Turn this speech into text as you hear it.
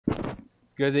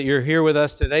Good that you're here with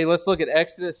us today. Let's look at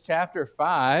Exodus chapter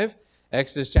 5.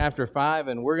 Exodus chapter 5,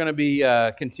 and we're going to be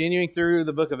continuing through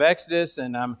the book of Exodus,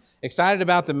 and I'm excited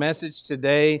about the message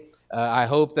today. I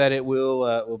hope that it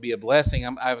will be a blessing.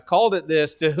 I've called it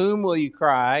this, "To Whom Will You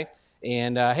Cry?"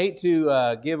 And I hate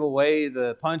to give away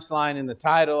the punchline in the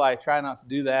title. I try not to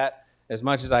do that as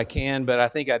much as I can, but I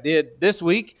think I did this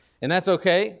week, and that's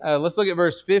okay. Let's look at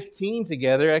verse 15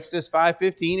 together, Exodus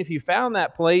 5:15. If you found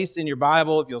that place in your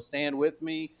Bible, if you'll stand with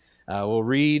me, we'll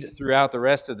read throughout the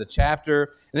rest of the chapter,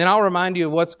 and then I'll remind you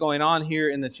of what's going on here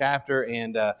in the chapter,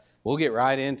 and we'll get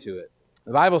right into it.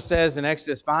 The Bible says in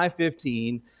Exodus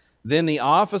 5:15, "Then the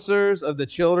officers of the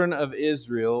children of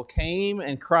Israel came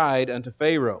and cried unto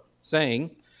Pharaoh,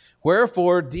 saying,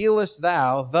 Wherefore dealest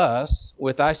thou thus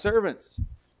with thy servants?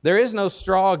 There is no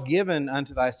straw given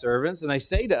unto thy servants, and they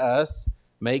say to us,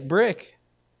 Make brick.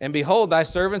 And behold, thy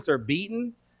servants are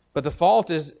beaten, but the fault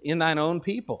is in thine own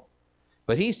people.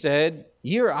 But he said,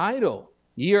 Ye are idle,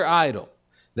 ye are idle.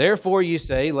 Therefore ye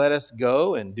say, Let us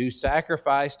go and do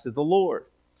sacrifice to the Lord.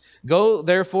 Go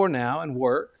therefore now and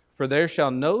work, for there shall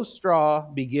no straw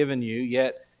be given you,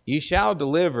 yet ye shall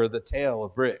deliver the tale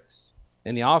of bricks.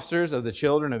 And the officers of the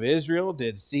children of Israel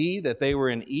did see that they were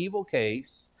in evil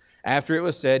case, after it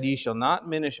was said, Ye shall not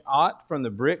minish aught from the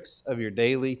bricks of your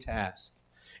daily task.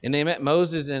 And they met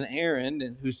Moses and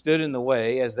Aaron, who stood in the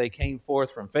way as they came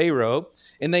forth from Pharaoh.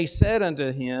 And they said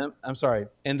unto them,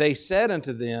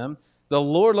 The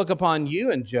Lord look upon you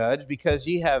and judge, because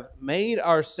ye have made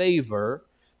our savor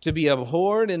to be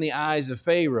abhorred in the eyes of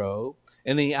Pharaoh,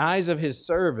 and the eyes of his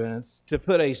servants, to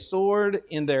put a sword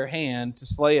in their hand to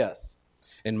slay us.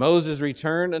 And Moses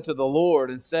returned unto the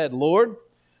Lord and said, Lord,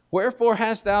 wherefore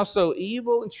hast thou so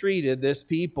evil entreated this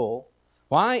people?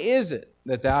 Why is it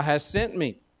that thou hast sent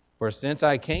me? For since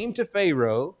I came to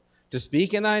Pharaoh to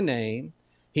speak in thy name,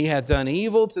 he hath done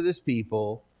evil to this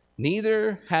people,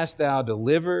 neither hast thou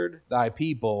delivered thy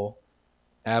people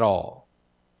at all."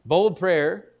 Bold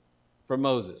prayer from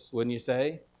Moses, wouldn't you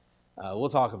say? We'll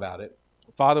talk about it.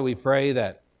 Father, we pray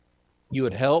that you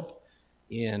would help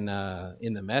in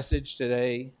the message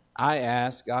today. I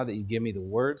ask, God, that you give me the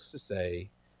words to say.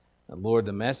 Lord,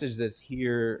 the message that's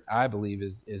here, I believe,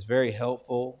 is very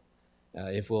helpful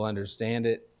if we'll understand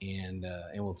it and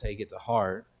we'll take it to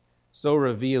heart. So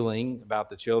revealing about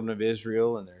the children of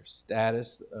Israel and their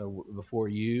status before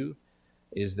you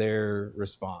is their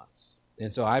response.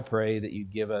 And so I pray that you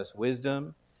give us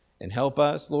wisdom and help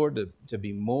us, Lord, to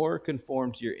be more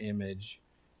conformed to your image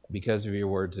because of your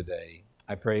word today.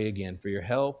 I pray again for your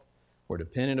help. We're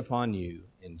dependent upon you.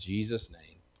 In Jesus'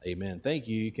 name, amen. Thank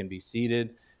you. You can be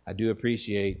seated. I do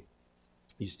appreciate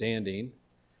you standing.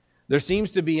 There seems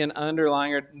to be an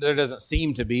underlying, or there doesn't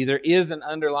seem to be, there is an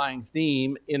underlying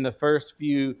theme in the first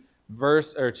few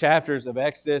chapters of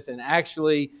Exodus. And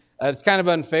actually, it's kind of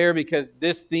unfair because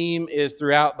this theme is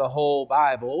throughout the whole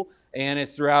Bible and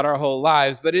it's throughout our whole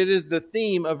lives. But it is the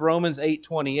theme of Romans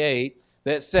 8:28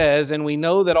 that says, "And we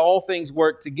know that all things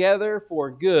work together for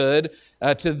good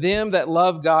to them that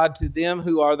love God, to them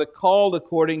who are the called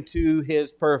according to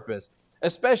his purpose."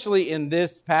 Especially in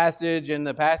this passage and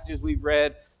the passages we've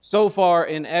read so far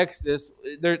in Exodus,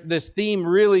 this theme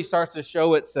really starts to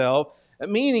show itself,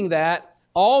 meaning that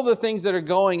all the things that are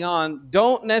going on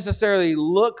don't necessarily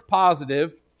look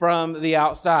positive from the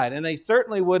outside. And they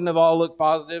certainly wouldn't have all looked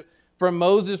positive from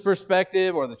Moses'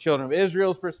 perspective or the children of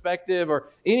Israel's perspective or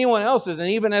anyone else's. And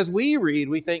even as we read,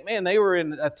 we think, man, they were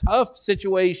in a tough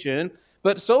situation.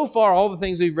 But so far, all the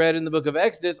things we've read in the book of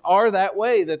Exodus are that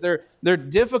way, that they're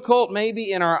difficult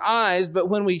maybe in our eyes, but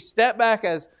when we step back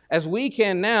as we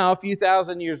can now, a few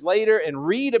thousand years later, and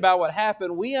read about what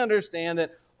happened, we understand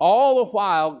that all the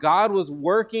while, God was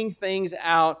working things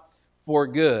out for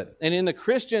good. And in the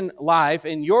Christian life,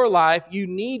 in your life, you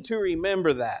need to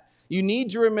remember that. You need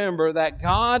to remember that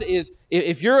God is,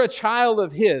 if you're a child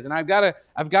of his, and I've got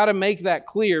to make that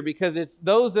clear because it's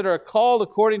those that are called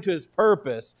according to his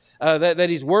purpose, that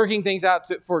he's working things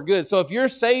out for good. So if you're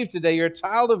saved today, you're a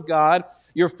child of God,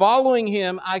 you're following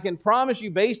him, I can promise you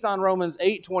based on Romans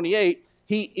 8:28,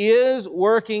 he is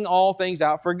working all things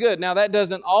out for good. Now that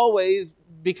doesn't always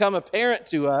become apparent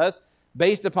to us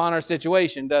based upon our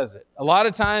situation, does it? A lot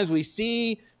of times we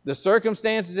see the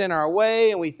circumstances in our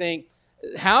way and we think,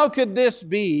 how could this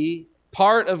be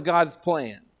part of God's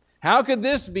plan? How could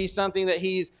this be something that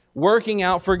he's working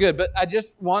out for good? But I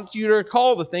just want you to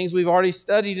recall the things we've already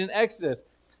studied in Exodus.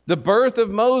 The birth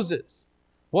of Moses.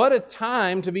 What a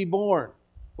time to be born.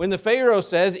 When the Pharaoh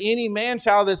says, any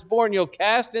man-child that's born, you'll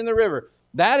cast in the river.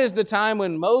 That is the time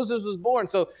when Moses was born.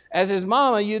 So as his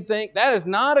mama, you'd think that is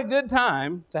not a good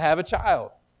time to have a child.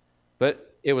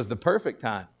 But it was the perfect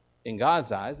time. in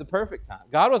God's eyes, the perfect time.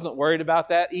 God wasn't worried about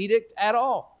that edict at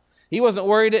all. He wasn't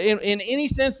worried in any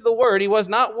sense of the word. He was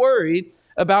not worried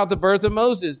about the birth of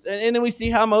Moses. And then we see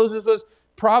how Moses was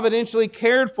providentially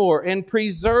cared for and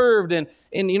preserved. And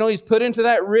he's put into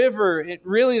that river.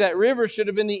 That river should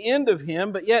have been the end of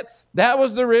him, but yet that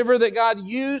was the river that God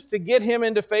used to get him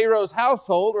into Pharaoh's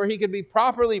household, where he could be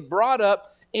properly brought up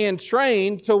and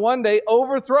trained to one day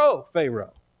overthrow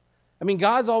Pharaoh. I mean,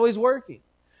 God's always working.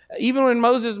 Even when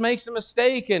Moses makes a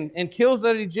mistake and kills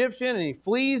that Egyptian, and he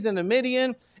flees into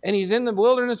Midian, and he's in the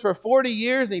wilderness for 40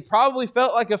 years, and he probably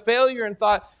felt like a failure and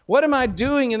thought, what am I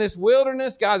doing in this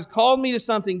wilderness? God's called me to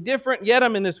something different, yet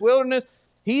I'm in this wilderness.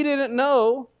 He didn't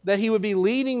know that he would be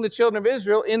leading the children of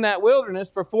Israel in that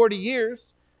wilderness for 40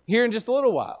 years here in just a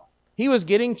little while. He was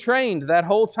getting trained that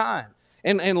whole time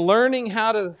and learning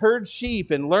how to herd sheep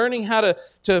and learning how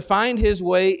to find his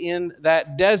way in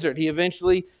that desert. He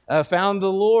eventually found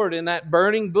the Lord in that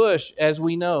burning bush, as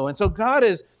we know. And so God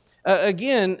is,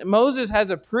 again, Moses has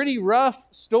a pretty rough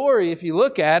story if you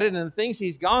look at it and the things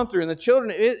he's gone through. And the children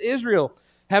of Israel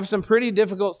have some pretty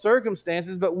difficult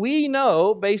circumstances, but we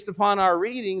know, based upon our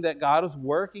reading, that God is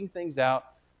working things out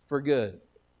for good.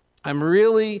 I'm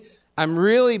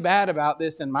really bad about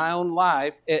this in my own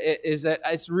life, is that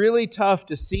it's really tough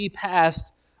to see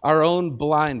past our own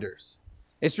blinders.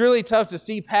 It's really tough to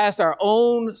see past our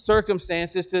own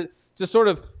circumstances, to sort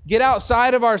of get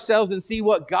outside of ourselves and see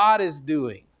what God is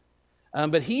doing.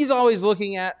 But he's always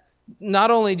looking at not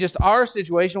only just our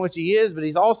situation, which he is, but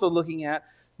he's also looking at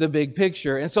the big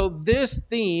picture. And so this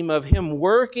theme of him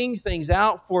working things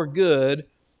out for good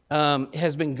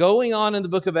has been going on in the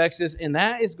book of Exodus, and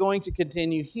that is going to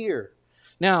continue here.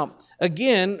 Now,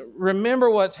 again, remember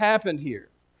what's happened here.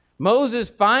 Moses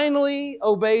finally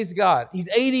obeys God. He's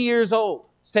 80 years old.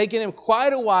 It's taken him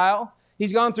quite a while.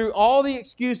 He's gone through all the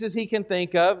excuses he can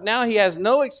think of. Now he has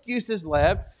no excuses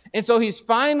left. And so he's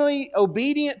finally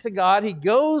obedient to God. He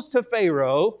goes to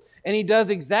Pharaoh, and he does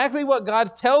exactly what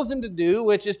God tells him to do,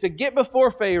 which is to get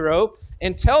before Pharaoh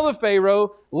and tell the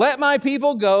Pharaoh, let my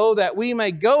people go that we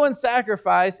may go and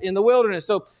sacrifice in the wilderness.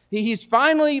 So he's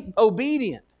finally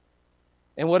obedient.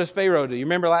 And what does Pharaoh do? You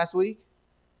remember last week?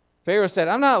 Pharaoh said,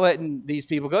 I'm not letting these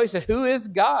people go. He said, who is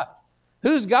God?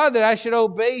 Who's God that I should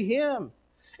obey him?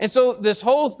 And so this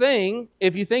whole thing,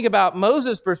 if you think about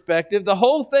Moses' perspective, the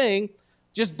whole thing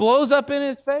just blows up in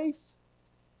his face.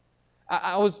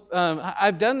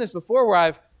 I've done this before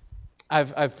where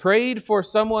I've prayed for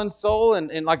someone's soul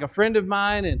and like a friend of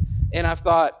mine, and I've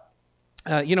thought,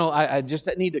 I just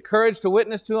need the courage to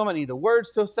witness to them. I need the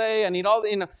words to say. I need all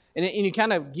the, and you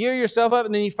kind of gear yourself up,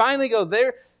 and then you finally go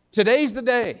there. Today's the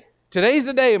day. Today's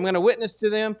the day I'm going to witness to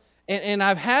them. And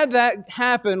I've had that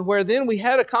happen where then we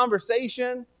had a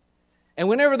conversation, and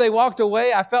whenever they walked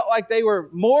away, I felt like they were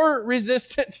more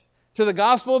resistant to the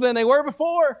gospel than they were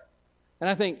before. And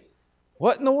I think,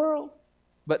 what in the world?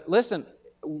 But listen,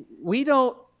 we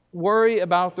don't worry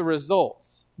about the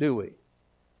results, do we?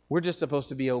 We're just supposed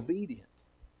to be obedient.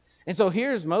 And so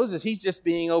here's Moses. He's just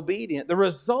being obedient. The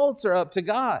results are up to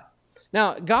God.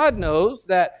 Now, God knows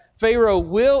that Pharaoh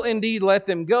will indeed let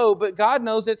them go, but God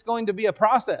knows it's going to be a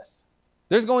process.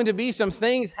 There's going to be some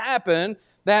things happen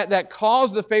that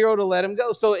cause the Pharaoh to let him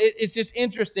go. So it's just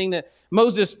interesting that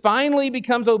Moses finally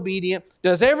becomes obedient,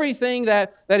 does everything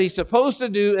that he's supposed to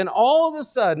do, and all of a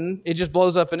sudden, it just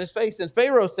blows up in his face. And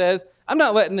Pharaoh says, I'm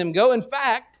not letting them go. In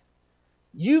fact,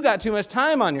 you got too much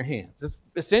time on your hands. That's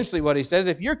essentially what he says.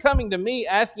 If you're coming to me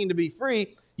asking to be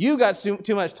free, you got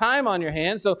too much time on your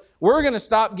hands, so we're going to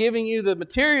stop giving you the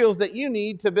materials that you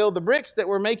need to build the bricks that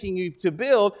we're making you to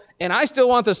build, and I still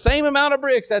want the same amount of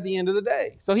bricks at the end of the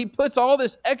day. So he puts all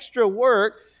this extra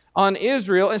work on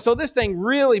Israel, and so this thing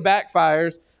really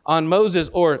backfires on Moses,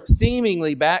 or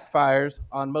seemingly backfires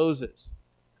on Moses.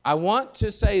 I want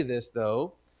to say this,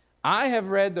 though. I have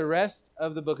read the rest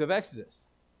of the book of Exodus,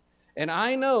 and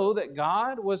I know that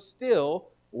God was still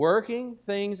working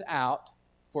things out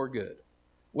for good.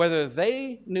 Whether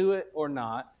they knew it or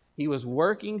not, he was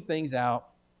working things out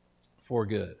for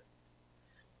good.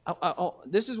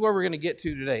 This is where we're going to get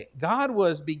to today. God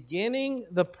was beginning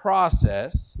the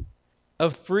process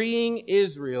of freeing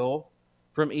Israel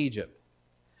from Egypt.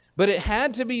 But it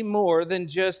had to be more than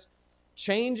just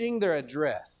changing their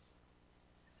address.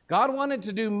 God wanted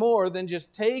to do more than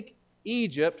just take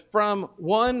Egypt from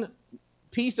one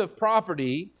piece of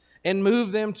property and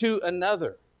move them to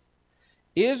another.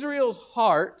 Israel's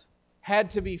heart had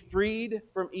to be freed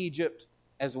from Egypt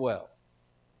as well.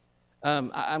 I'm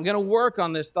going to work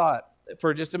on this thought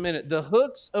for just a minute. The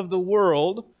hooks of the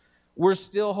world were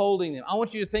still holding them. I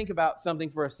want you to think about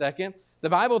something for a second. The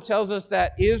Bible tells us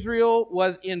that Israel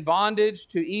was in bondage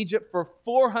to Egypt for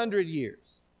 400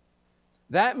 years.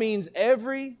 That means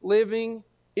every living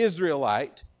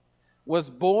Israelite was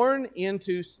born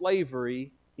into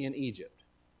slavery in Egypt.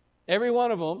 Every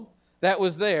one of them that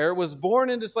was there was born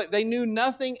into slavery. They knew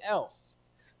nothing else.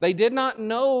 They did not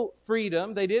know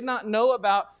freedom. They did not know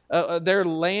about their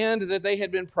land that they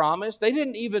had been promised. They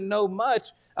didn't even know much,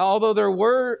 although there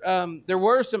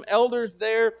were some elders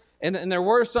there, and there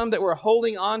were some that were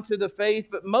holding on to the faith,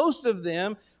 but most of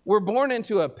them were born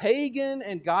into a pagan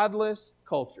and godless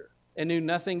culture and knew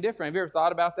nothing different. Have you ever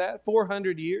thought about that?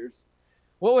 400 years?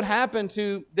 What would happen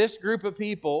to this group of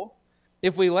people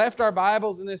if we left our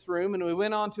Bibles in this room and we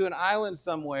went on to an island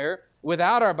somewhere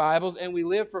without our Bibles and we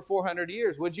lived for 400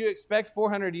 years? Would you expect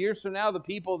 400 years from now the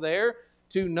people there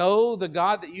to know the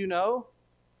God that you know?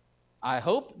 I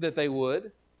hope that they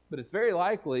would, but it's very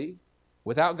likely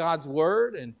without God's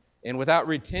Word and without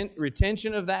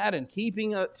retention of that and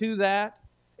keeping to that,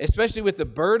 especially with the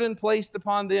burden placed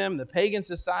upon them, the pagan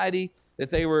society that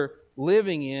they were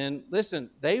living in. Listen,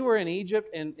 they were in Egypt,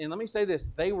 and let me say this,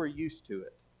 they were used to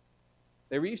it.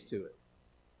 They were used to it.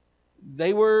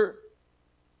 They were,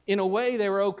 in a way, they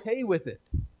were okay with it.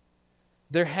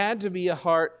 There had to be a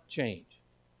heart change.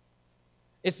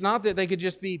 It's not that they could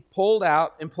just be pulled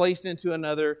out and placed into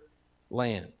another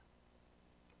land.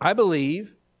 I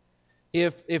believe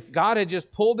if God had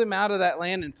just pulled them out of that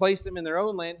land and placed them in their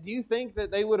own land, do you think that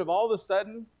they would have all of a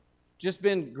sudden just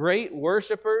been great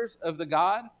worshipers of the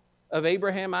God of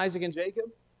Abraham, Isaac, and Jacob?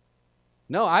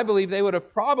 No, I believe they would have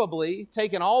probably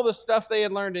taken all the stuff they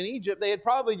had learned in Egypt. They had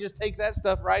probably just take that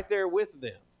stuff right there with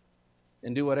them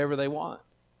and do whatever they want.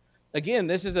 Again,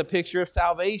 this is a picture of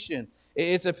salvation.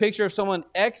 It's a picture of someone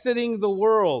exiting the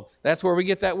world. That's where we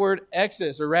get that word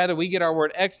exodus, or rather we get our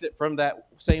word exit from that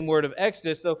same word of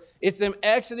exodus. So it's them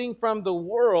exiting from the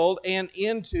world and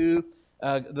into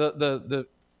the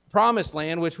promised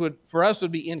land, which would for us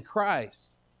would be in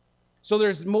Christ. So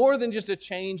there's more than just a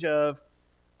change of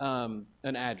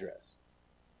an address.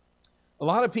 A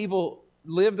lot of people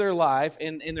live their life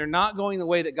and they're not going the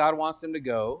way that God wants them to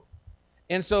go.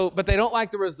 And so, but they don't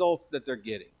like the results that they're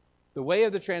getting. The way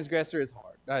of the transgressor is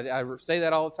hard. I say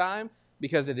that all the time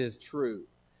because it is true.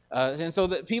 And so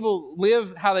that people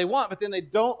live how they want, but then they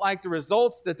don't like the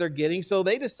results that they're getting. So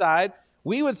they decide,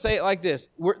 we would say it like this,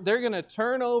 they're going to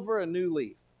turn over a new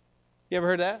leaf. You ever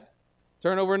heard that?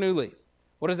 Turn over a new leaf.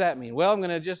 What does that mean? Well, I'm going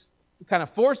to just kind of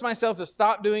force myself to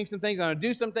stop doing some things. I'm going to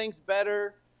do some things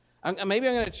better. Maybe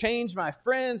I'm going to change my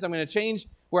friends. I'm going to change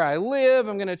where I live.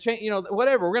 I'm going to change,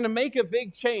 whatever. We're going to make a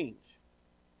big change.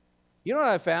 You know what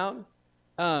I found?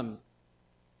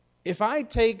 If I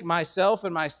take myself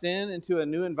and my sin into a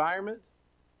new environment,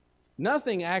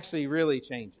 nothing actually really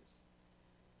changes.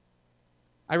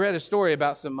 I read a story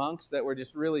about some monks that were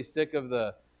just really sick of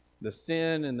the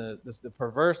sin and the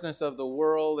perverseness of the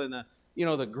world and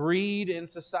the greed in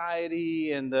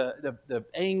society and the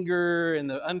anger and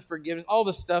the unforgiveness, all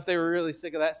the stuff. They were really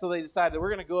sick of that. So they decided we're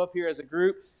going to go up here as a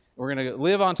group. We're going to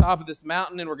live on top of this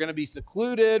mountain and we're going to be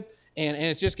secluded. And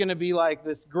it's just going to be like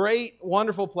this great,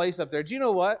 wonderful place up there. Do you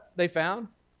know what they found?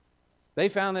 They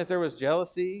found that there was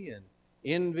jealousy and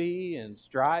envy and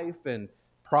strife and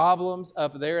problems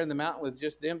up there in the mountain with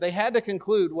just them. They had to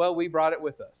conclude, well, we brought it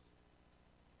with us.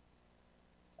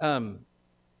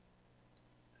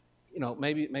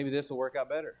 Maybe this will work out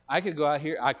better. I could go out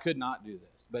here. I could not do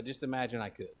this, but just imagine I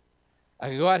could. I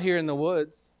could go out here in the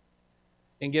woods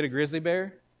and get a grizzly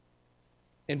bear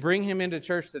and bring him into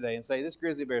church today and say, this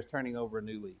grizzly bear is turning over a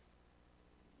new leaf.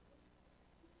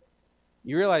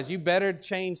 You realize you better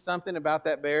change something about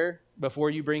that bear before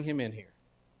you bring him in here.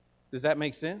 Does that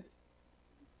make sense?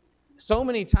 So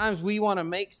many times we want to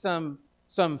make some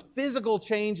physical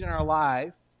change in our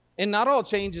life, and not all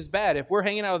change is bad. If we're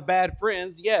hanging out with bad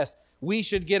friends, yes, we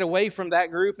should get away from that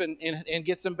group and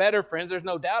get some better friends. There's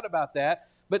no doubt about that.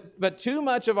 But too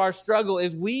much of our struggle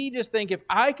is we just think if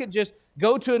I could just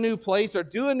go to a new place or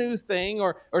do a new thing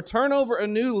or turn over a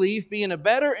new leaf, be in a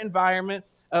better environment,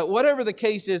 whatever the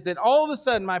case is, that all of a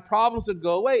sudden my problems would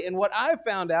go away. And what I've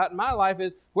found out in my life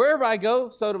is wherever I go,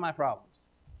 so do my problems.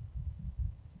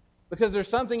 Because there's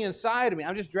something inside of me.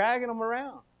 I'm just dragging them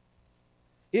around.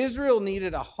 Israel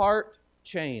needed a heart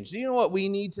change. Do you know what we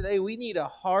need today? We need a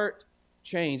heart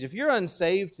change. If you're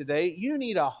unsaved today, you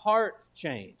need a heart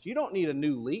change. You don't need a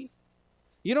new leaf.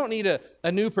 You don't need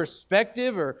a new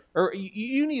perspective or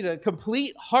you need a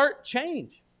complete heart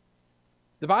change.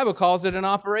 The Bible calls it an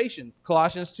operation.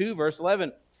 Colossians 2, verse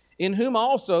 11. In whom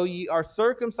also ye are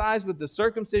circumcised with the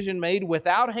circumcision made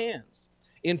without hands,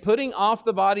 in putting off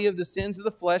the body of the sins of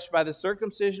the flesh by the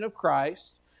circumcision of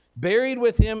Christ, buried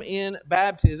with him in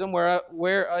baptism,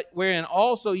 wherein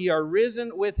also ye are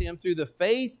risen with him through the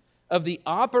faith of the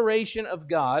operation of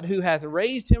God, who hath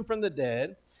raised him from the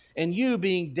dead, and you,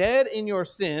 being dead in your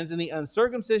sins and the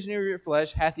uncircumcision of your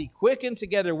flesh, hath he quickened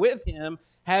together with him,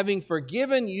 having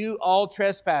forgiven you all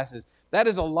trespasses. That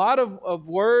is a lot of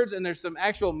words, and there's some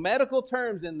actual medical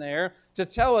terms in there to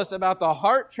tell us about the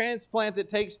heart transplant that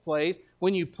takes place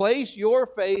when you place your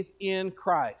faith in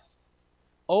Christ.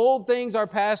 Old things are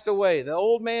passed away. The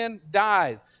old man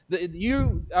dies.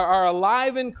 You are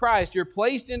alive in Christ. You're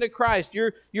placed into Christ.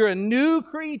 You're a new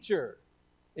creature.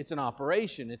 It's an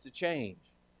operation. It's a change.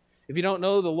 If you don't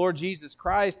know the Lord Jesus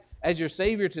Christ as your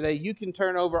Savior today, you can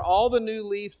turn over all the new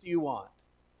leaves you want.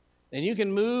 And you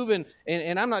can move, and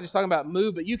I'm not just talking about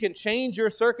move, but you can change your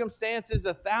circumstances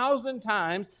 1,000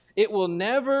 times. It will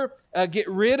never get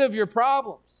rid of your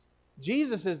problems.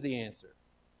 Jesus is the answer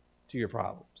to your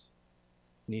problems.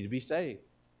 You need to be saved.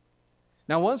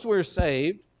 Now, once we're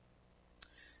saved,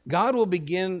 God will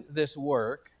begin this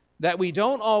work that we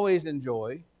don't always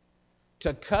enjoy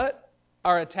to cut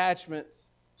our attachments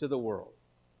to the world.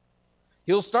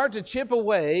 He'll start to chip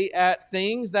away at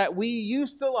things that we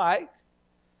used to like,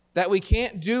 that we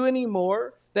can't do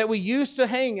anymore, that we used to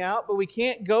hang out, but we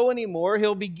can't go anymore.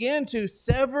 He'll begin to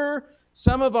sever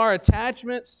some of our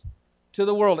attachments to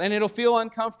the world, and it'll feel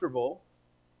uncomfortable.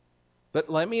 But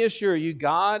let me assure you,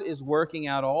 God is working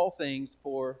out all things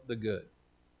for the good.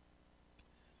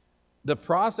 The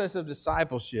process of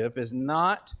discipleship is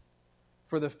not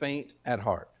for the faint at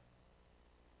heart.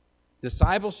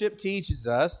 Discipleship teaches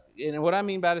us, and what I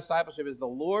mean by discipleship is the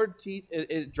Lord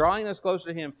is drawing us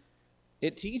closer to Him.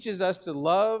 It teaches us to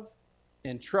love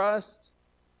and trust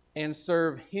and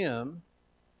serve Him.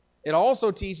 It also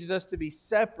teaches us to be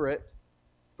separate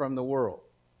from the world.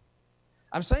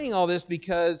 I'm saying all this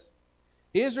because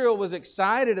Israel was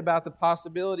excited about the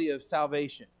possibility of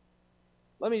salvation.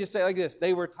 Let me just say it like this.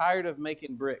 They were tired of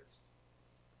making bricks.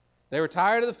 They were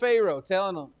tired of the Pharaoh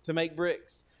telling them to make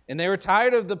bricks. And they were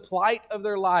tired of the plight of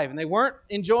their life. And they weren't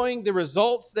enjoying the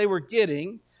results they were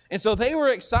getting. And so they were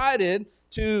excited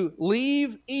to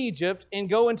leave Egypt and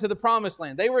go into the promised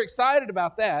land. They were excited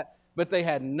about that, but they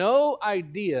had no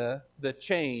idea the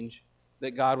change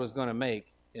that God was going to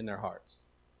make in their hearts.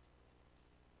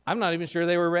 I'm not even sure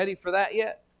they were ready for that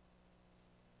yet.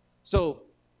 So,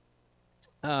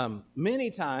 many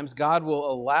times God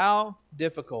will allow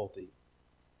difficulty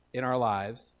in our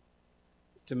lives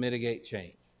to mitigate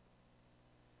change.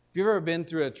 If you've ever been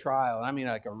through a trial, and I mean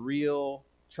like a real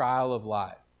trial of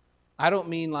life, I don't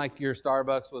mean like your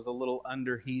Starbucks was a little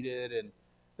underheated and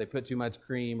they put too much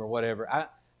cream or whatever.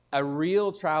 A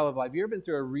real trial of life. You ever been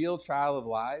through a real trial of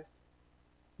life?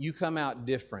 You come out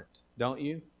different, don't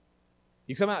you?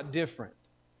 You come out different.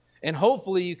 And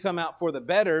hopefully you come out for the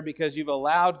better because you've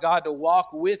allowed God to walk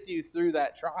with you through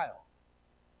that trial.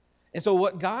 And so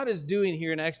what God is doing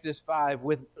here in Exodus 5,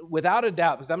 without a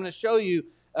doubt, because I'm going to show you,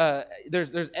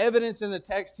 there's evidence in the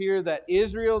text here that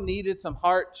Israel needed some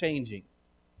heart changing.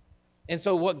 And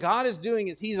so what God is doing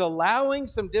is He's allowing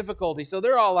some difficulty. So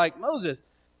they're all like, Moses,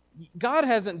 God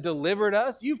hasn't delivered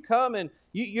us. You've come and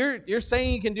you're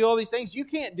saying you can do all these things. You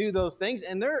can't do those things.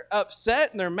 And they're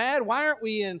upset and they're mad. Why aren't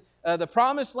we in the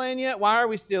promised land yet? Why are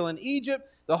we still in Egypt?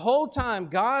 The whole time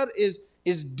God is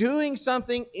doing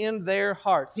something in their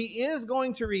hearts. He is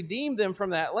going to redeem them from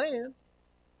that land.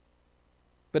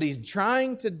 But He's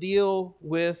trying to deal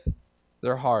with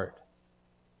their heart.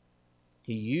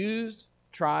 He used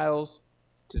trials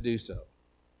to do so.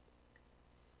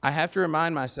 I have to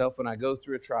remind myself when I go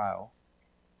through a trial,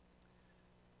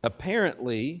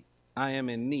 apparently I am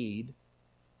in need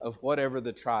of whatever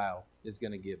the trial is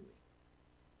going to give me.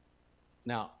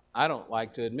 Now, I don't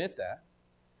like to admit that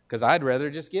because I'd rather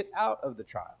just get out of the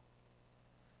trial.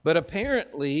 But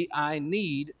apparently I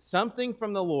need something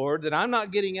from the Lord that I'm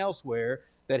not getting elsewhere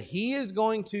that He is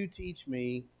going to teach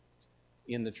me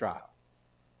in the trial.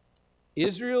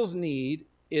 Israel's need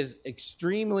is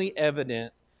extremely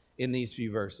evident in these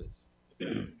few verses.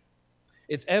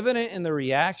 It's evident in the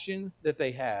reaction that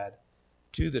they had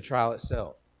to the trial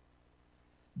itself.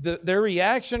 Their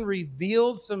reaction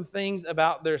revealed some things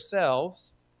about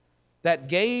themselves that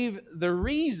gave the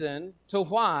reason to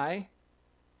why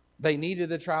they needed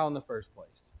the trial in the first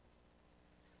place.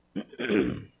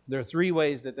 There are three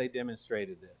ways that they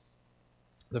demonstrated this.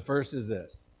 The first is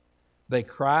this. They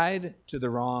cried to the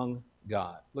wrong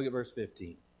God. Look at verse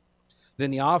 15.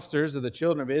 Then the officers of the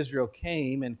children of Israel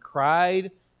came and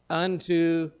cried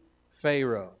unto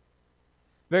Pharaoh.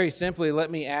 Very simply,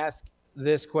 let me ask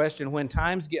this question. When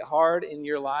times get hard in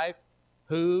your life,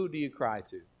 Who do you cry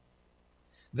to?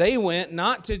 They went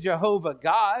not to Jehovah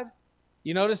God.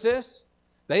 You notice this?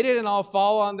 They didn't all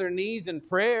fall on their knees in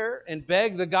prayer and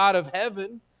beg the God of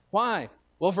heaven. Why?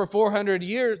 Well, for 400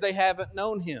 years, they haven't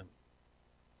known him.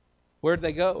 Where'd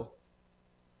they go?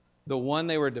 The one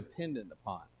they were dependent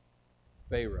upon,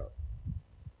 Pharaoh.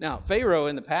 Now, Pharaoh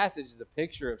in the passage is a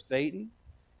picture of Satan.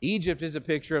 Egypt is a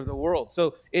picture of the world.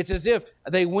 So it's as if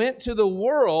they went to the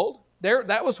world.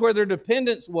 That was where their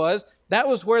dependence was. That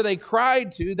was where they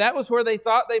cried to. That was where they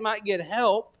thought they might get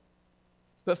help.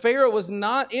 But Pharaoh was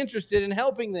not interested in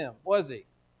helping them, was he?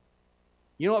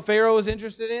 You know what Pharaoh was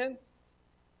interested in?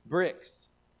 Bricks.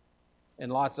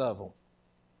 And lots of them.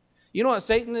 You know what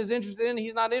Satan is interested in?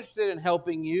 He's not interested in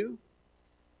helping you.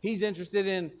 He's interested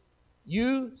in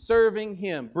you serving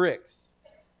him. Bricks,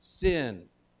 sin,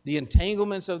 the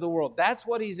entanglements of the world. That's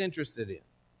what he's interested in.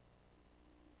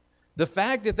 The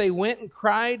fact that they went and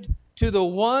cried to the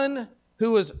one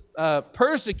who was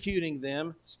persecuting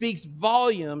them speaks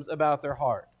volumes about their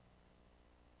heart.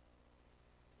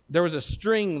 There was a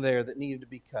string there that needed to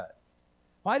be cut.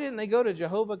 Why didn't they go to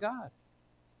Jehovah God?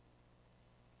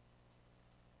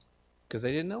 Because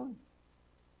they didn't know him.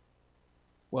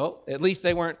 Well, at least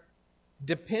they weren't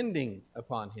depending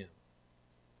upon him.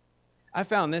 I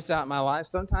found this out in my life.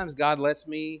 Sometimes God lets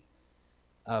me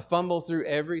fumble through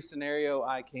every scenario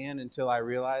I can until I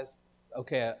realize,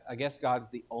 okay, I guess God's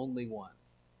the only one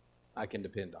I can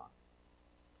depend on.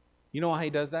 You know why he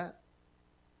does that?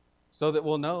 So that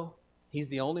we'll know he's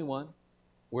the only one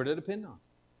we're to depend on.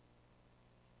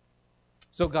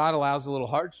 So God allows a little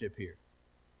hardship here.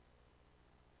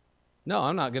 No,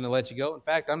 I'm not going to let you go. In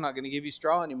fact, I'm not going to give you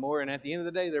straw anymore. And at the end of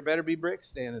the day, there better be bricks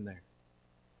standing there.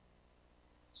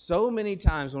 So many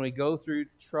times when we go through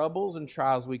troubles and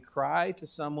trials, we cry to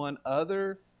someone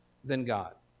other than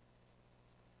God.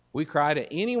 We cry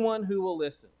to anyone who will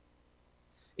listen.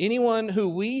 Anyone who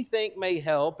we think may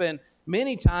help. And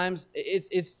many times,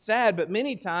 it's sad, but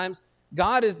many times,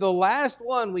 God is the last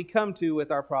one we come to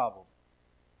with our problem.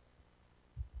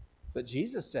 But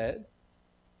Jesus said,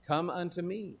 "Come unto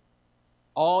me,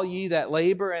 all ye that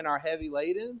labor and are heavy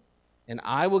laden, and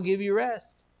I will give you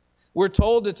rest." We're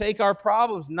told to take our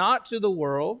problems not to the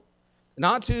world,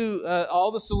 not to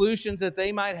all the solutions that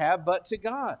they might have, but to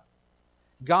God.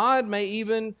 God may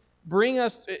even bring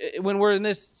us, when we're in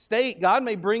this state, God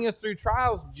may bring us through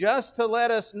trials just to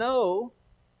let us know,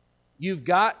 you've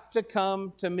got to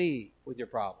come to me with your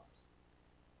problems.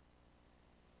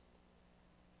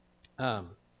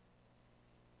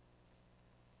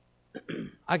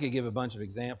 I could give a bunch of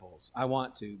examples. I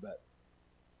want to, but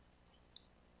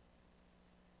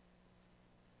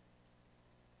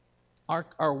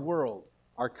our world,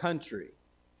 our country,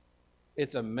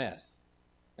 it's a mess.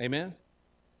 Amen?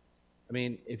 I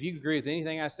mean, if you agree with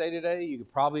anything I say today, you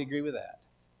could probably agree with that.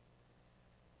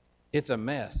 It's a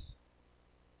mess.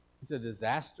 It's a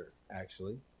disaster,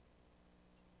 actually.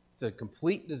 It's a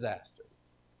complete disaster.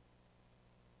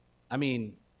 I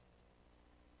mean,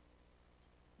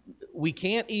 we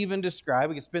can't even describe,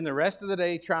 we can spend the rest of the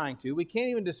day trying to, we can't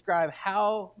even describe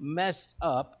how messed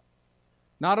up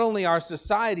not only our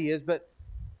society is, but,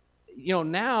 you know,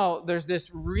 now there's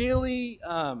this really,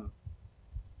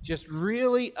 just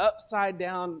really upside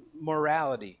down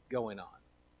morality going on.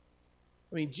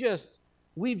 I mean,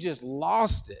 we've just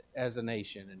lost it as a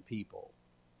nation and people.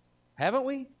 Haven't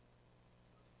we?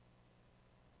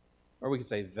 Or we could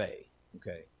say they,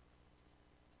 okay.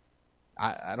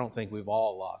 I don't think we've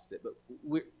all lost it, but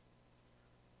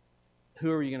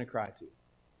who are you going to cry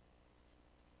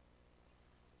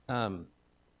to?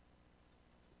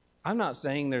 I'm not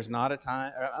saying there's not a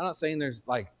time. I'm not saying there's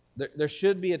there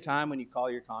should be a time when you call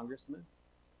your congressman.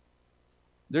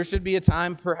 There should be a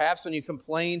time perhaps when you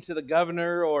complain to the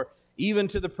governor or even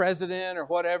to the president or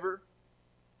whatever.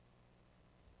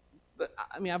 But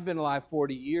I mean, I've been alive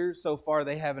 40 years. So far,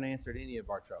 they haven't answered any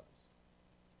of our troubles.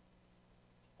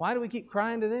 Why do we keep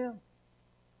crying to them?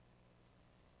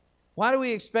 Why do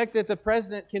we expect that the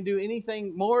president can do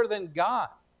anything more than God?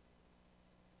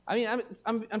 I mean,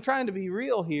 I'm trying to be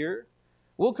real here.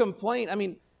 We'll complain. I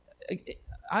mean,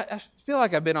 I feel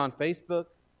like I've been on Facebook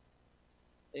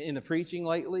in the preaching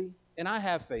lately, and I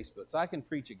have Facebook, so I can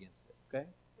preach against it, okay?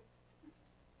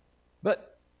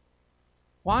 But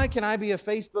why can I be a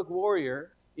Facebook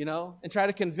warrior, you know, and try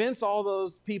to convince all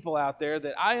those people out there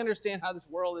that I understand how this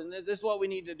world is, and this is what we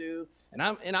need to do, and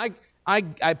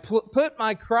I put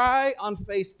my cry on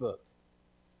Facebook.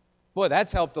 Boy,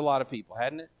 that's helped a lot of people,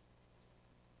 hadn't it?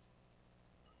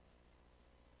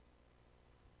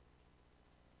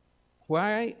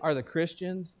 Why are the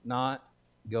Christians not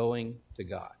going to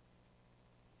God?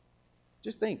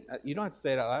 Just think. You don't have to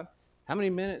say it out loud. How many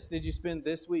minutes did you spend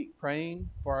this week praying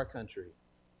for our country?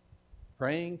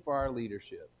 Praying for our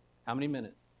leadership? How many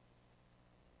minutes?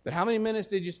 But how many minutes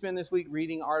did you spend this week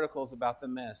reading articles about the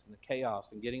mess and the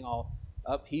chaos and getting all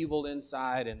upheavaled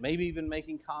inside and maybe even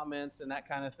making comments and that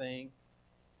kind of thing?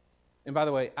 And by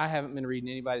the way, I haven't been reading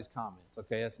anybody's comments,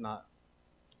 okay? That's not...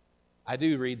 I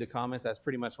do read the comments. That's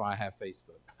pretty much why I have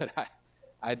Facebook. But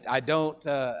I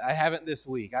haven't this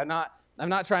week. I'm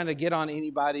not trying to get on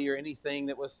anybody or anything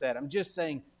that was said. I'm just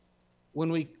saying,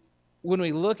 when we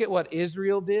look at what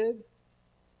Israel did,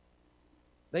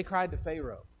 they cried to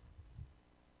Pharaoh,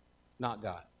 not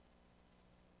God.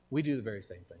 We do the very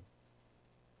same thing.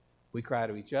 We cry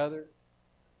to each other.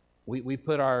 We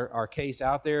put our case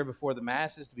out there before the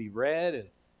masses to be read, and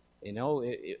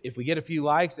if we get a few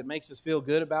likes, it makes us feel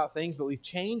good about things, but we've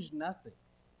changed nothing.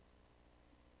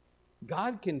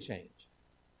 God can change.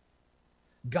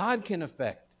 God can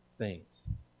affect things.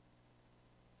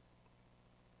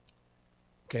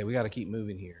 Okay, we got to keep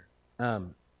moving here.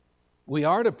 We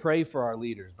are to pray for our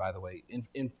leaders, by the way.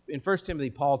 In 1 Timothy,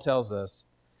 Paul tells us,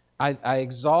 I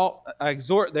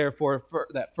exhort, therefore,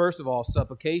 that first of all,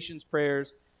 supplications,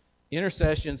 prayers,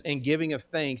 intercessions, and giving of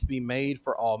thanks be made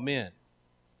for all men,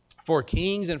 for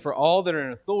kings and for all that are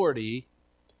in authority,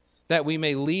 that we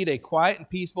may lead a quiet and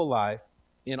peaceful life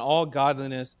in all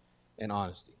godliness and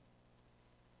honesty.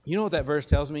 You know what that verse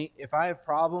tells me? If I have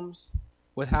problems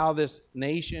with how this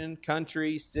nation,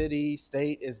 country, city,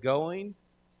 state is going,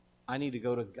 I need to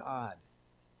go to God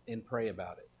and pray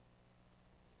about it.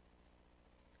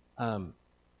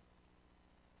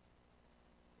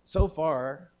 So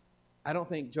far, I don't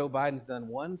think Joe Biden's done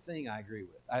one thing I agree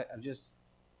with.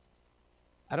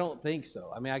 I don't think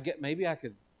so. I mean,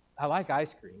 I like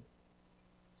ice cream,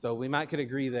 so we could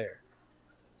agree there.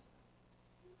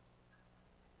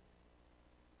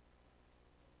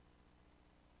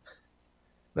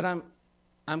 But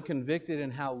I'm convicted in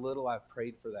how little I've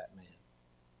prayed for that man.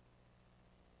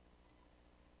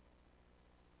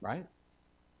 Right?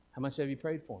 How much have you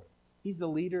prayed for him? He's the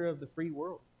leader of the free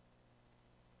world.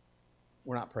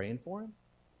 We're not praying for him?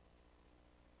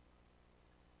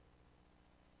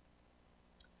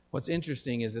 What's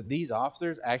interesting is that these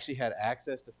officers actually had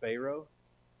access to Pharaoh.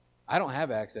 I don't have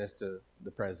access to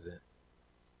the president.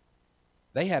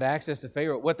 They had access to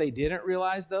Pharaoh. What they didn't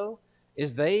realize, though,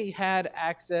 is they had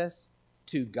access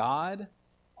to God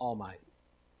Almighty.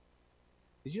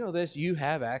 Did you know this? You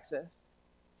have access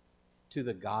to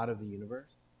the God of the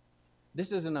universe.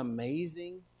 This is an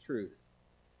amazing truth.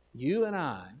 You and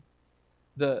I,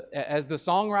 as the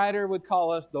songwriter would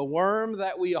call us, the worm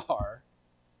that we are,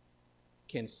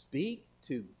 can speak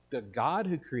to the God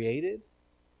who created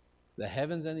the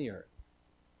heavens and the earth.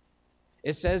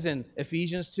 It says in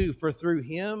Ephesians 2, for through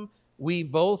him we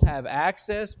both have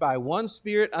access by one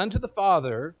Spirit unto the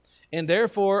Father, and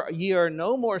therefore ye are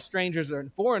no more strangers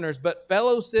and foreigners, but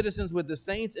fellow citizens with the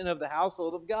saints and of the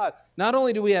household of God. Not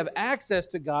only do we have access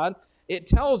to God, it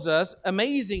tells us,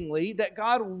 amazingly, that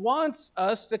God wants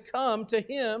us to come to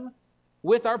him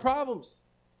with our problems.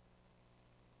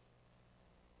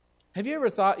 Have you ever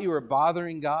thought you were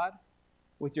bothering God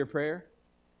with your prayer?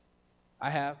 I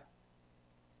have.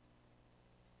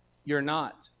 You're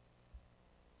not.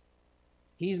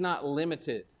 He's not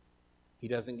limited. He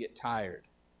doesn't get tired.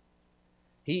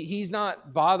 He's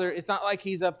not bothered. It's not like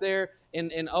he's up there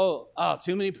and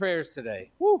too many prayers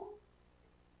today. Woo.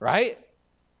 Right?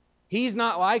 He's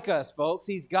not like us, folks.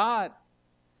 He's God.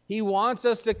 He wants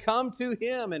us to come to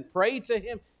him and pray to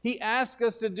him. He asks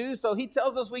us to do so. He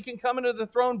tells us we can come into the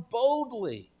throne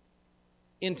boldly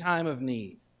in time of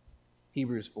need.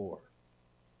 Hebrews 4.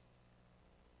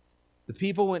 The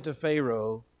people went to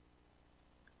Pharaoh.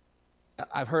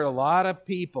 I've heard a lot of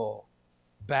people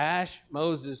bash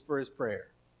Moses for his prayer.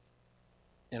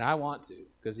 And I want to,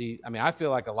 because I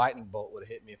feel like a lightning bolt would have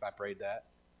hit me if I prayed that.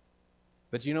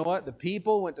 But you know what? The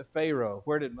people went to Pharaoh.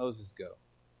 Where did Moses go?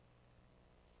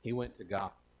 He went to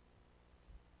God.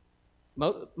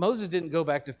 Moses didn't go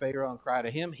back to Pharaoh and cry to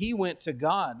him. He went to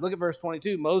God. Look at verse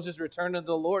 22. Moses returned unto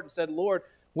the Lord and said, Lord,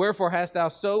 wherefore hast thou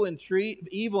so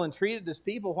evil entreated this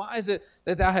people? Why is it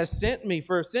that thou hast sent me?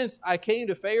 For since I came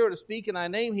to Pharaoh to speak in thy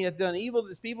name, he hath done evil to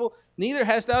this people, neither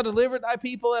hast thou delivered thy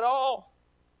people at all.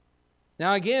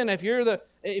 Now again, if you're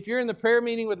in the prayer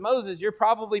meeting with Moses, you're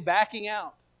probably backing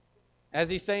out as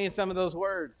he's saying some of those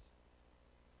words.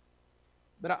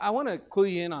 But I want to clue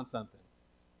you in on something.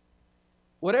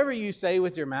 Whatever you say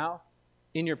with your mouth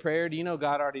in your prayer, do you know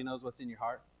God already knows what's in your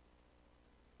heart?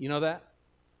 You know that?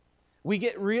 We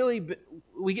get really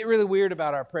weird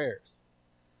about our prayers.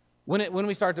 When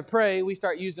we start to pray, we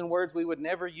start using words we would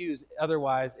never use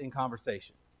otherwise in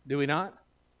conversation. Do we not?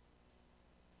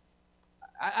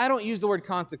 I don't use the word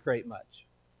consecrate much.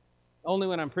 Only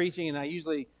when I'm preaching, and I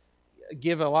usually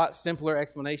give a lot simpler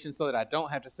explanation so that I don't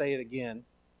have to say it again.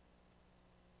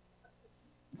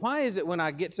 Why is it when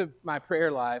I get to my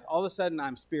prayer life, all of a sudden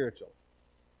I'm spiritual?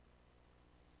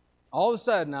 All of a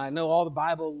sudden I know all the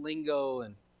Bible lingo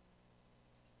and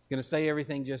going to say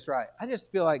everything just right. I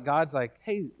just feel like God's like,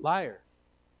 hey, liar,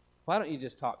 why don't you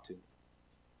just talk to me?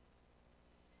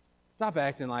 Stop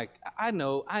acting like, I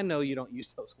know you don't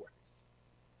use those words.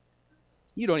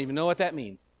 You don't even know what that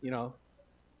means, you know.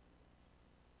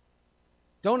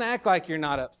 Don't act like you're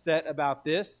not upset about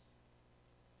this.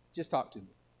 Just talk to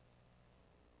me.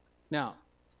 Now,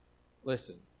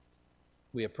 listen,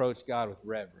 we approach God with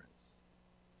reverence.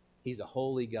 He's a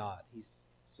holy God. He's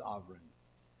sovereign.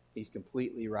 He's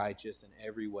completely righteous in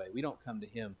every way. We don't come to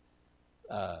him,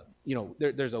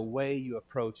 there's a way you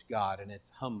approach God, and it's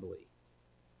humbly.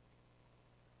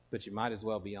 But you might as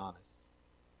well be honest,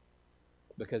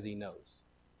 because he knows.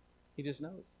 He just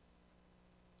knows.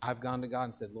 I've gone to God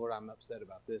and said, Lord, I'm upset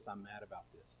about this. I'm mad about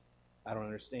this. I don't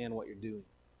understand what you're doing.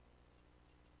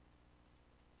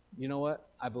 You know what?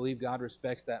 I believe God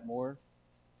respects that more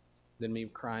than me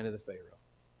crying to the Pharaoh.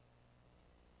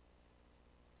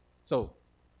 So,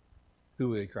 who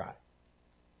would we cry?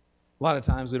 A lot of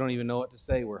times we don't even know what to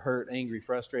say. We're hurt, angry,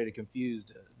 frustrated,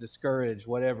 confused, discouraged,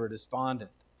 whatever,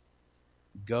 despondent.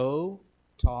 Go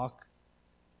talk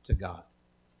to God.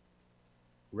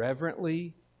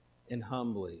 Reverently and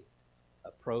humbly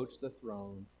approach the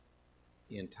throne.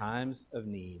 In times of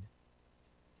need,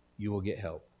 you will get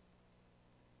help.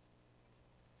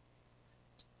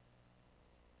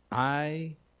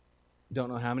 I don't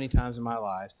know how many times in my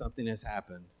life something has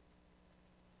happened,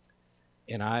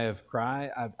 and I have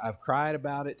cried. I've cried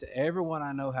about it to everyone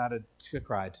I know how to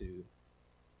cry to.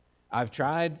 I've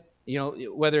tried,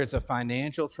 whether it's a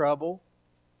financial trouble.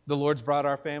 The Lord's brought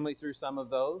our family through some of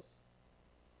those.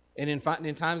 And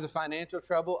in times of financial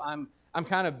trouble, I'm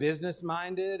kind of business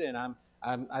minded, and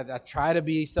I try to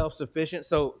be self-sufficient.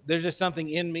 So there's just something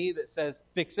in me that says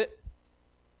fix it,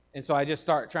 and so I just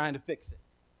start trying to fix it.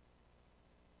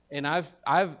 And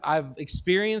I've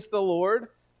experienced the Lord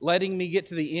letting me get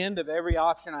to the end of every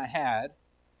option I had,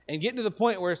 and getting to the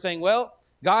point where saying, well,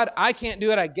 God, I can't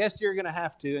do it. I guess you're going to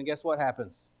have to. And guess what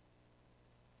happens?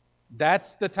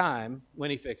 That's the time when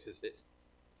he fixes it.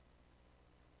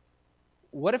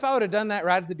 What if I would have done that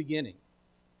right at the beginning?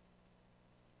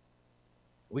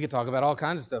 We could talk about all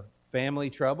kinds of stuff. Family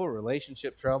trouble,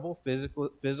 relationship trouble,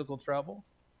 physical trouble.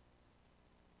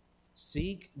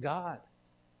 Seek God.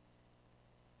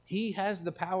 He has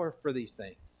the power for these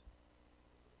things.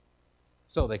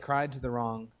 So they cried to the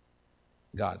wrong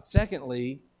God.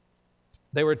 Secondly,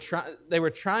 they were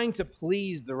trying to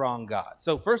please the wrong God.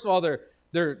 So first of all,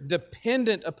 they're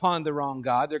dependent upon the wrong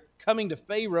God. They're coming to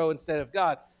Pharaoh instead of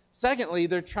God. Secondly,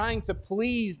 they're trying to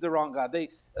please the wrong God.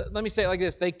 Let me say it like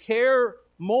this. They care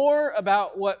more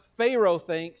about what Pharaoh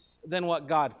thinks than what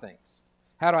God thinks.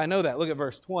 How do I know that? Look at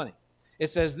verse 20. It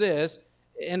says this,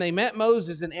 and they met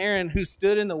Moses and Aaron, who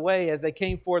stood in the way as they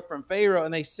came forth from Pharaoh,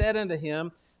 and they said unto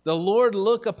him, the Lord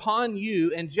look upon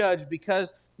you and judge,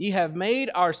 because ye have made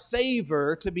our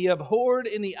savor to be abhorred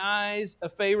in the eyes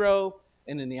of Pharaoh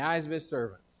and in the eyes of his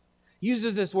servants.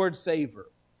 Uses this word savor.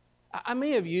 I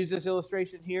may have used this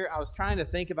illustration here. I was trying to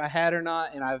think if I had or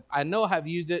not, and I know I've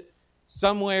used it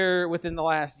somewhere within the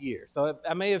last year. So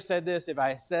I may have said this. If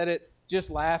I said it, just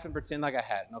laugh and pretend like I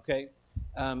hadn't, okay?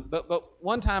 But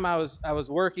one time I was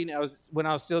working. When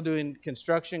I was still doing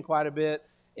construction quite a bit,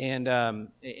 and I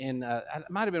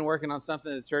might have been working on something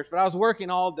at the church, but I was working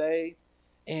all day,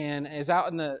 and I was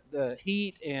out in the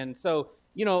heat, and so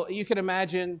you can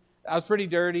imagine I was pretty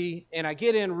dirty, and I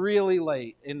get in really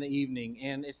late in the evening,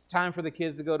 and it's time for the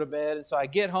kids to go to bed, and so I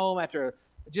get home after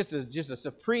just a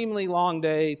supremely long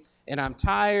day, and I'm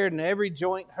tired, and every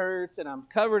joint hurts, and I'm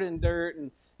covered in dirt, and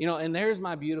and there's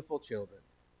my beautiful children.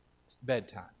 It's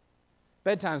bedtime.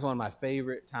 Bedtime is one of my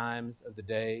favorite times of the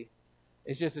day.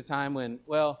 It's just a time when,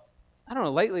 I don't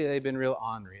know, lately they've been real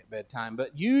ornery at bedtime,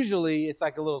 but usually it's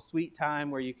like a little sweet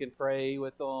time where you can pray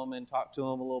with them and talk to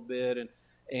them a little bit.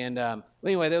 And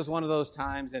anyway, that was one of those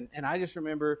times. And I just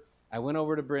remember I went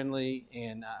over to Brindley,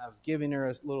 and I was giving her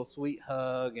a little sweet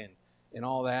hug and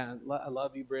all that. I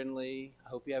love you, Brindley. I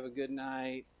hope you have a good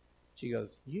night. She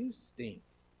goes, you stink.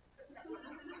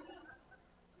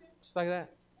 Just like that.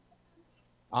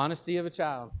 Honesty of a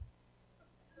child.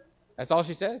 That's all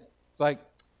she said. It's like,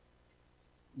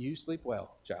 you sleep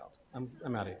well, child.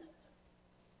 I'm out of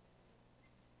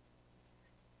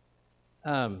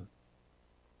here.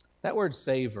 That word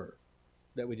savor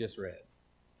that we just read.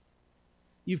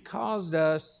 You've caused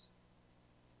us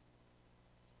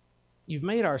You've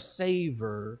made our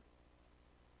savor,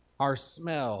 our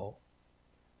smell,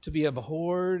 to be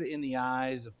abhorred in the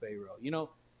eyes of Pharaoh. You know,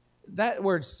 that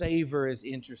word savor is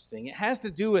interesting. It has to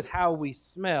do with how we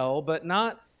smell, but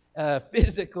not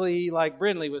physically like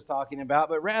Brindley was talking about,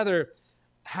 but rather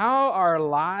how our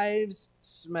lives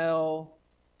smell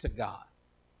to God.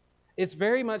 It's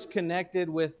very much connected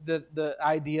with the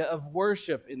idea of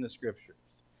worship in the Scriptures.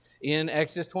 In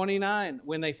Exodus 29,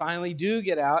 when they finally do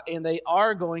get out and they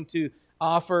are going to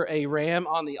offer a ram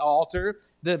on the altar,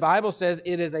 the Bible says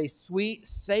it is a sweet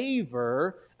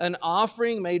savor, an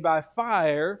offering made by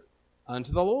fire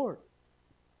unto the Lord.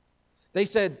 They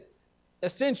said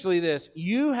essentially this: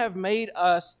 you have made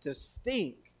us to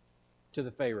stink to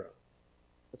the Pharaoh.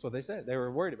 That's what they said. They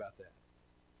were worried about that.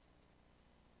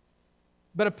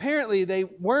 But apparently they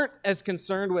weren't as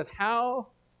concerned with how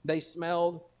they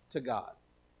smelled to God.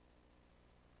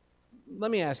 Let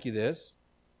me ask you this.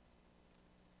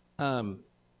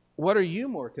 What are you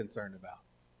more concerned about?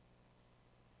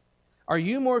 Are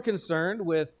you more concerned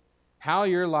with how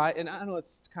your life, and I know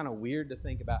it's kind of weird to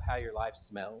think about how your life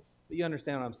smells, but you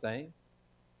understand what I'm saying?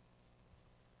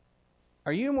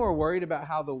 Are you more worried about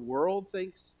how the world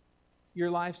thinks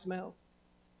your life smells,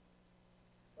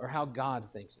 or how God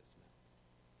thinks it smells?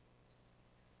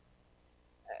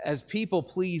 As people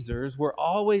pleasers, we're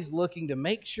always looking to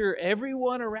make sure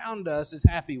everyone around us is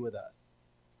happy with us.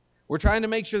 We're trying to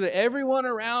make sure that everyone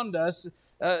around us,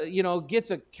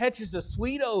 catches a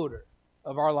sweet odor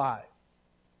of our life.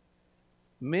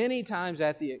 Many times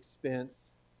at the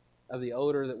expense of the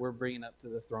odor that we're bringing up to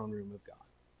the throne room of God.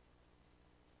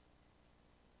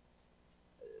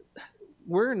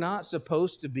 We're not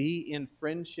supposed to be in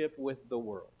friendship with the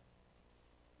world.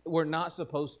 We're not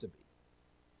supposed to be.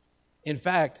 In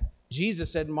fact,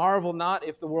 Jesus said, marvel not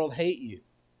if the world hate you.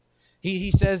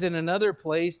 He says in another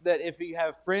place that if you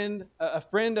have a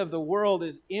friend of the world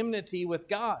is enmity with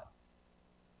God.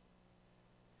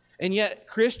 And yet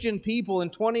Christian people in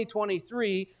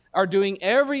 2023 are doing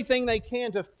everything they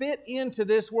can to fit into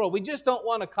this world. We just don't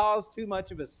want to cause too much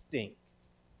of a stink,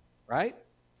 right?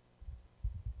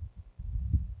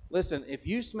 Listen, if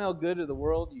you smell good to the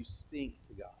world, you stink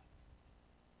to God.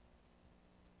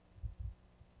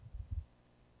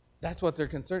 That's what they're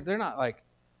concerned. They're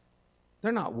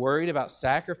not worried about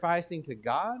sacrificing to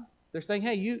God. They're saying,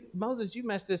 hey, Moses, you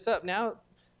messed this up. Now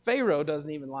Pharaoh doesn't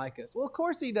even like us. Well, of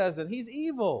course he doesn't. He's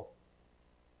evil.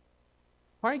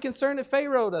 Why are you concerned if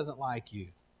Pharaoh doesn't like you?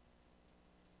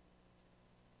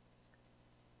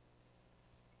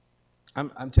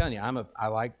 I'm telling you, I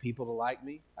like people to like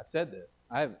me. I've said this.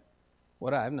 I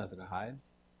have nothing to hide.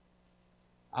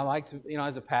 I like to,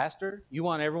 as a pastor, you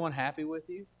want everyone happy with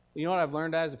you. You know what I've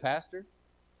learned as a pastor?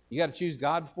 You got to choose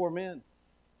God before men.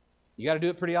 You got to do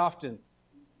it pretty often.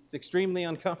 It's extremely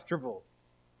uncomfortable,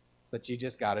 but you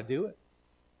just got to do it.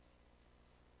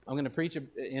 I'm going to preach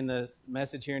in the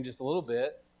message here in just a little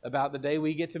bit about the day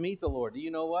we get to meet the Lord. Do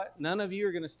you know what? None of you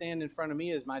are going to stand in front of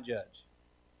me as my judge.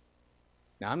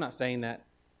 Now, I'm not saying that.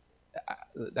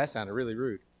 That sounded really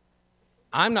rude.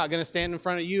 I'm not going to stand in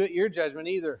front of you at your judgment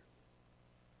either.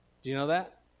 Do you know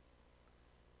that?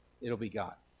 It'll be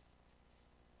God.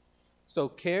 So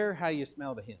care how you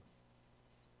smell to Him.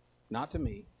 Not to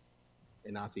me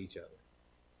and not to each other.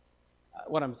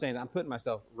 What I'm saying, I'm putting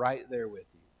myself right there with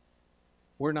you.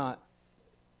 We're not,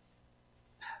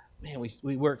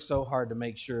 we work so hard to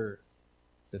make sure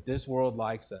that this world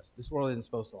likes us. This world isn't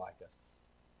supposed to like us.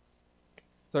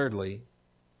 Thirdly,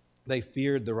 they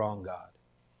feared the wrong God.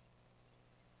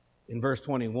 In verse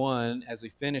 21, as we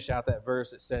finish out that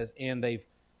verse, it says, and they've,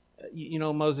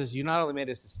 Moses, you not only made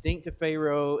us to stink to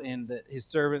Pharaoh and his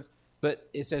servants, but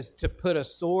it says to put a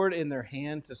sword in their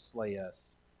hand to slay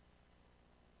us.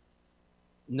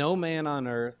 No man on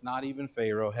earth, not even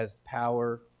Pharaoh, has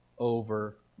power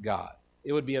over God.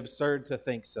 It would be absurd to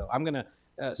think so. I'm going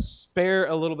to spare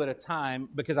a little bit of time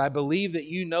because I believe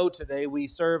that today we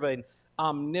serve an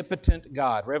omnipotent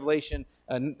God. Revelation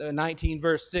 19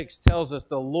 verse 6 tells us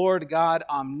the Lord God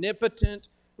omnipotent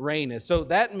reigneth. So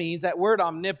that means, that word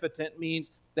omnipotent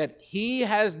means that He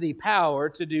has the power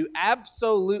to do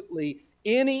absolutely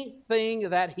anything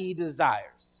that He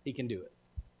desires. He can do it.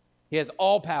 He has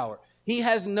all power. He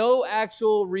has no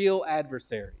actual real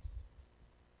adversaries.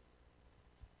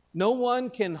 No one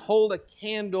can hold a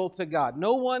candle to God.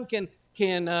 No one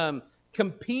can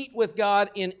compete with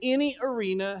God in any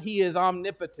arena. He is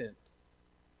omnipotent.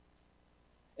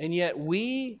 And yet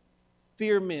we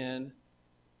fear men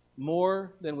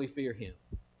more than we fear Him.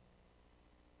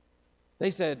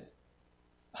 They said,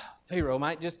 Pharaoh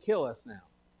might just kill us now.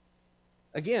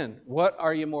 Again, what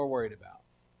are you more worried about?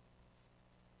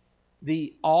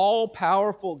 the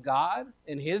all-powerful God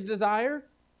and his desire,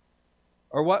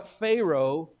 or what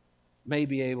Pharaoh may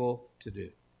be able to do?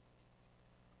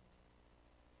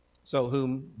 So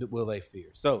whom will they fear?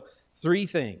 So 3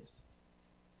 things.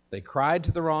 They cried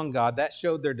to the wrong God. That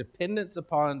showed their dependence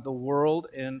upon the world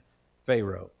and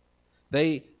Pharaoh.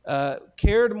 They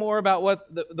cared more about what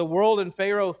the world and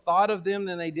Pharaoh thought of them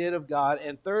than they did of God.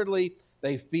 And thirdly,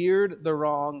 they feared the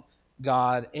wrong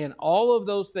God. And all of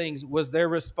those things was their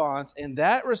response. And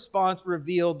that response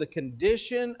revealed the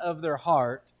condition of their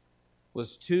heart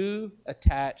was too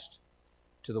attached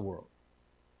to the world.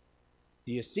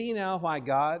 Do you see now why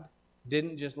God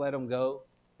didn't just let them go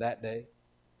that day?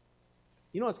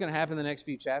 You know what's going to happen in the next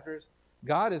few chapters?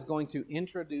 God is going to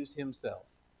introduce himself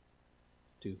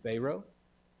to Pharaoh,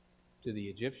 to the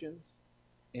Egyptians,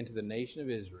 and to the nation of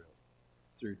Israel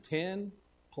through 10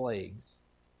 plagues.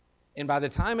 And by the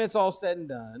time it's all said and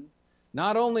done,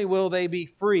 not only will they be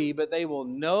free, but they will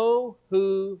know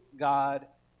who God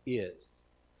is.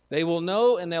 They will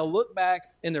know, and they'll look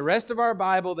back. In the rest of our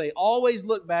Bible, they always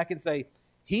look back and say,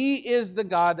 he is the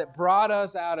God that brought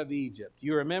us out of Egypt.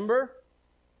 You remember?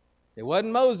 It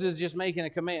wasn't Moses just making a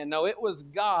command. No, it was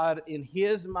God in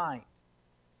his mind.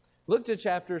 Look to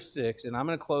chapter 6, and I'm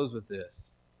going to close with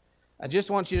this. I just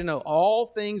want you to know all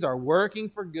things are working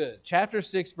for good. Chapter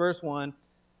 6, verse 1.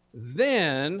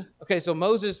 Then, okay, so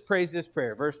Moses prays this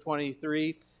prayer. Verse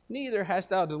 23, neither hast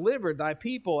thou delivered thy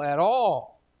people at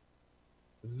all.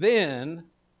 Then,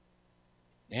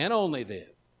 and only then,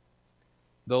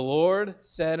 the Lord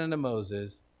said unto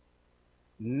Moses,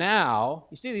 now,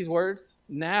 you see these words?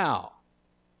 Now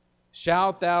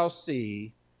shalt thou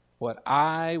see what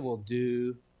I will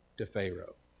do to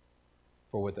Pharaoh.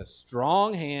 For with a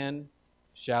strong hand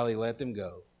shall he let them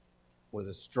go. With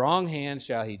a strong hand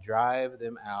shall he drive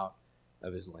them out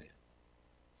of his land.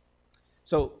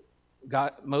 So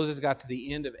Moses got to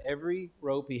the end of every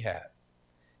rope he had.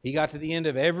 He got to the end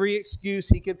of every excuse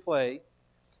he could play.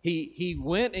 He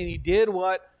went and he did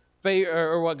what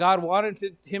God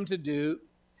wanted him to do.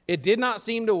 It did not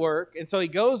seem to work. And so he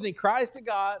goes and he cries to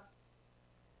God.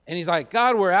 And he's like,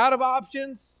 God, we're out of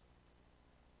options.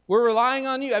 We're relying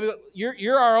on you. I mean,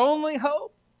 you're our only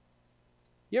hope.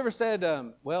 You ever said,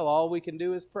 well, all we can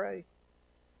do is pray?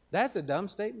 That's a dumb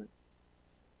statement.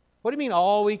 What do you mean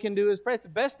all we can do is pray? It's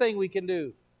the best thing we can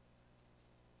do.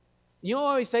 You know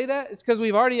why we say that? It's because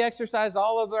we've already exercised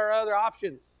all of our other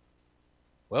options.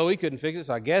 Well, we couldn't fix it,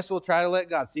 so I guess we'll try to let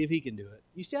God see if he can do it.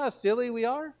 You see how silly we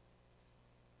are?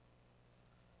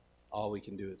 All we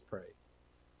can do is pray.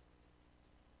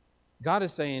 God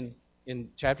is saying in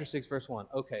chapter 6, verse 1,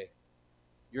 okay,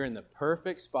 you're in the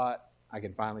perfect spot. I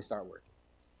can finally start working.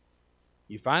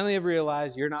 You finally have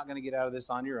realized you're not going to get out of this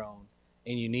on your own,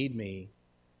 and you need me.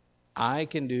 I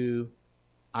can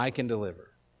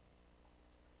deliver.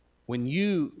 When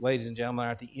you, ladies and gentlemen,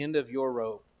 are at the end of your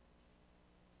rope,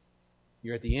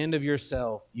 you're at the end of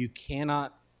yourself, you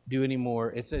cannot do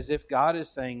anymore. It's as if God is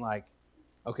saying, like,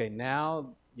 okay,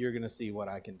 now you're going to see what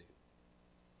I can do.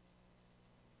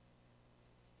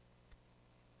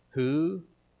 Who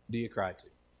do you cry to?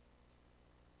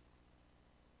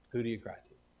 Who do you cry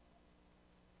to?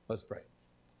 Let's pray.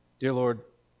 Dear Lord, I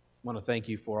want to thank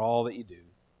you for all that you do.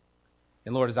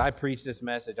 And Lord, as I preach this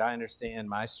message, I understand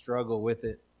my struggle with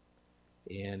it.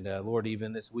 And Lord,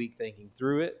 even this week thinking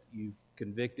through it, you've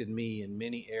convicted me in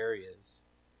many areas.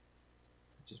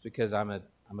 Just because I'm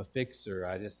a fixer,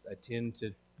 I tend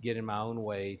to get in my own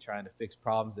way trying to fix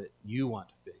problems that you want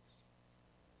to fix.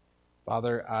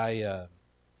 Father,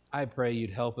 I pray you'd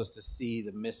help us to see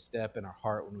the misstep in our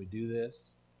heart when we do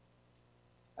this.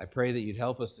 I pray that you'd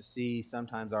help us to see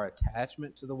sometimes our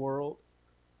attachment to the world,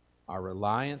 our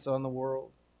reliance on the world,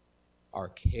 our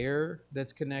care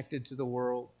that's connected to the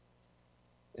world.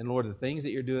 And Lord, the things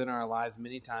that you're doing in our lives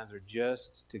many times are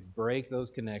just to break those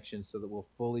connections so that we'll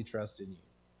fully trust in you.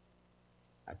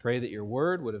 I pray that your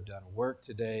word would have done work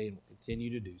today and will continue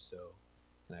to do so.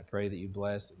 And I pray that you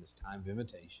bless in this time of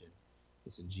invitation.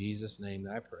 It's in Jesus' name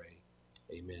that I pray.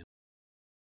 Amen.